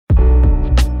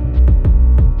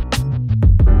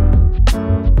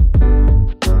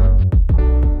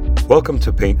Welcome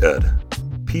to Paint Ed.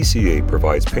 PCA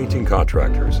provides painting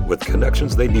contractors with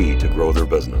connections they need to grow their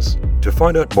business. To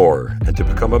find out more and to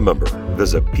become a member,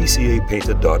 visit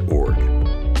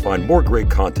pcapainted.org. Find more great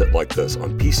content like this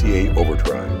on PCA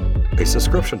Overdrive. A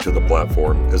subscription to the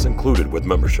platform is included with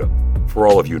membership. For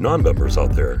all of you non-members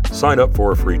out there, sign up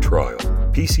for a free trial.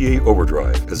 PCA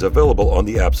Overdrive is available on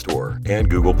the App Store and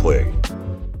Google Play.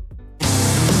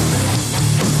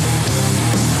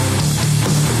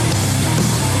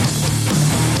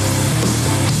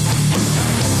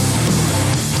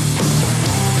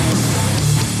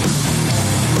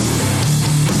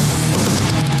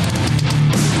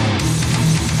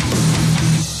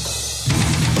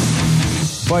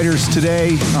 Fighters,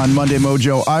 today on Monday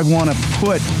Mojo, I want to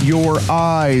put your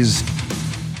eyes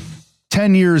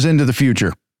 10 years into the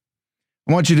future.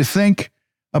 I want you to think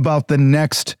about the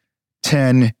next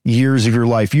 10 years of your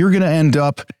life. You're going to end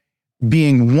up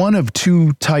being one of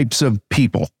two types of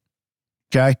people.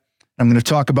 Okay? I'm going to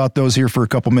talk about those here for a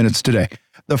couple minutes today.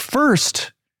 The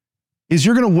first is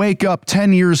you're going to wake up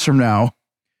 10 years from now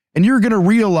and you're going to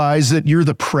realize that you're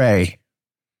the prey.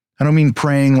 I don't mean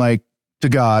praying like to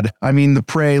God. I mean the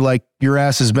prey like your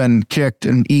ass has been kicked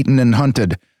and eaten and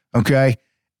hunted, okay?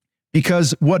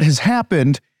 Because what has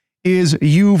happened is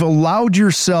you've allowed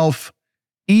yourself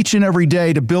each and every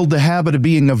day to build the habit of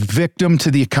being a victim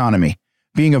to the economy,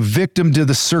 being a victim to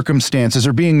the circumstances,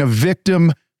 or being a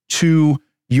victim to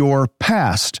your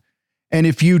past. And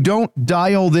if you don't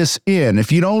dial this in,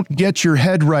 if you don't get your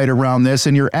head right around this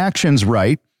and your actions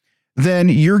right, then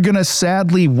you're going to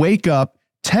sadly wake up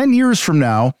 10 years from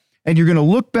now and you're going to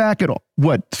look back at,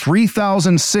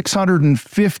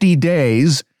 3,650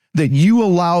 days that you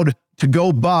allowed to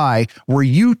go by where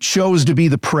you chose to be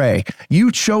the prey.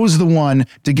 You chose the one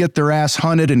to get their ass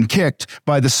hunted and kicked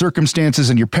by the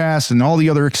circumstances in your past and all the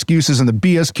other excuses and the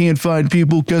BS can't find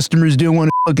people, customers don't want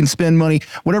to fucking spend money,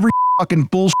 whatever your fucking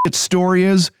bullshit story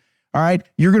is. All right,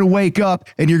 you're going to wake up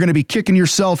and you're going to be kicking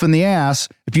yourself in the ass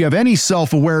if you have any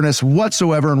self-awareness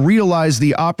whatsoever and realize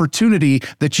the opportunity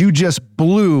that you just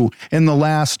blew in the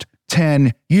last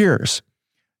 10 years.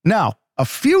 Now, a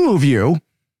few of you,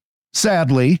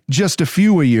 sadly, just a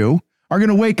few of you, are going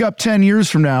to wake up 10 years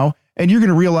from now and you're going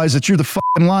to realize that you're the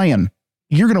fucking lion.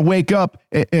 You're going to wake up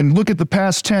and look at the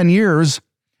past 10 years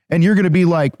and you're going to be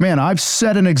like, man, I've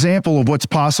set an example of what's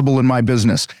possible in my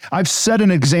business. I've set an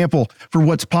example for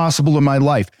what's possible in my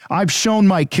life. I've shown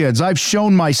my kids. I've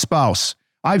shown my spouse.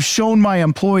 I've shown my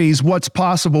employees what's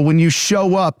possible when you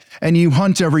show up and you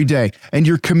hunt every day and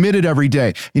you're committed every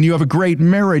day and you have a great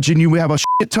marriage and you have a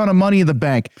shit ton of money in the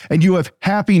bank and you have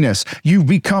happiness. You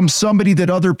become somebody that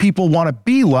other people want to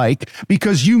be like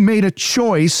because you made a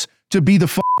choice to be the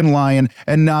fucking lion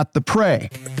and not the prey.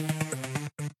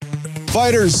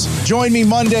 Fighters, join me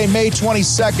Monday, May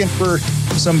 22nd for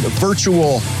some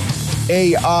virtual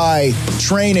AI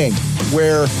training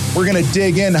where we're going to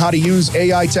dig in how to use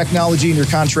AI technology in your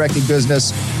contracting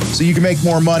business so you can make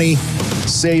more money,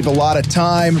 save a lot of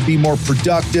time, be more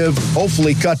productive,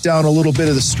 hopefully cut down a little bit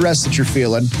of the stress that you're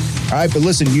feeling. All right, but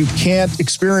listen, you can't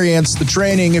experience the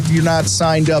training if you're not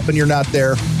signed up and you're not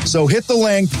there. So hit the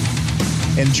link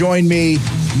and join me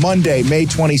Monday, May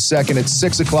 22nd at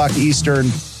 6 o'clock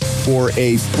Eastern for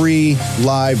a free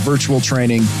live virtual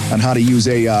training on how to use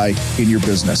AI in your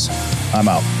business. I'm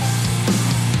out.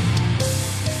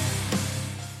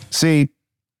 See,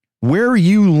 where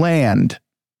you land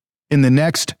in the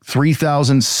next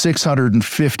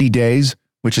 3,650 days,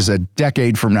 which is a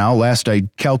decade from now, last I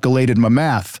calculated my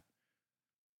math,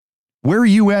 where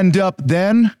you end up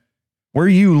then, where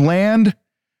you land,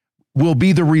 will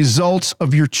be the results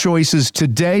of your choices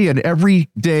today and every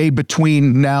day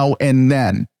between now and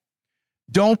then.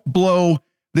 Don't blow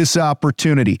this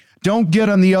opportunity. Don't get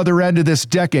on the other end of this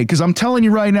decade, because I'm telling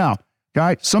you right now,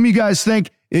 right? Some of you guys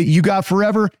think you got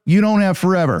forever. You don't have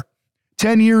forever.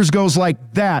 10 years goes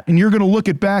like that, and you're going to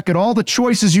look back at all the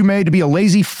choices you made to be a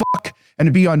lazy fuck and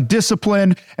to be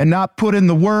undisciplined and not put in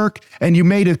the work, and you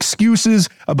made excuses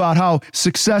about how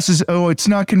success is, oh, it's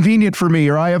not convenient for me,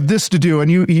 or I have this to do, and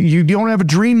you don't have a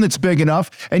dream that's big enough,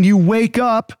 and you wake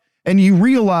up and you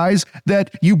realize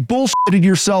that you bullshitted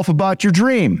yourself about your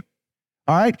dream.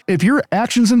 All right? If your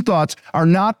actions and thoughts are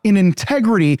not in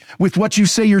integrity with what you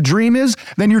say your dream is,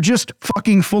 then you're just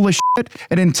fucking full of shit.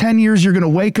 And in 10 years, you're going to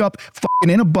wake up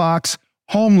fucking in a box,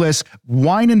 homeless,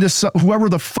 whining to whoever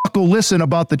the fuck will listen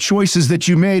about the choices that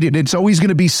you made. And it's always going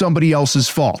to be somebody else's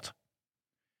fault.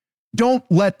 Don't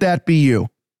let that be you.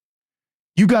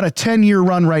 You got a 10-year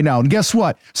run right now. And guess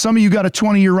what? Some of you got a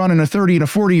 20-year run and a 30 and a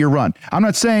 40-year run. I'm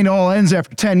not saying it all ends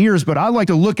after 10 years, but I like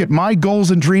to look at my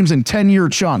goals and dreams in 10-year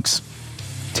chunks.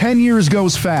 10 years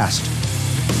goes fast.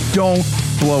 Don't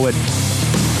blow it.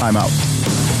 I'm out.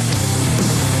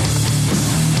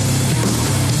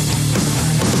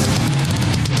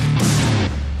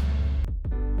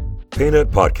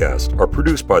 Paint podcasts are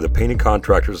produced by the Painting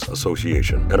Contractors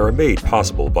Association and are made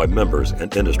possible by members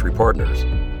and industry partners.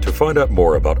 To find out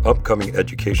more about upcoming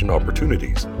education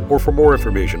opportunities or for more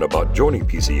information about joining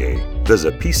PCA,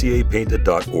 visit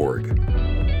pcapainted.org.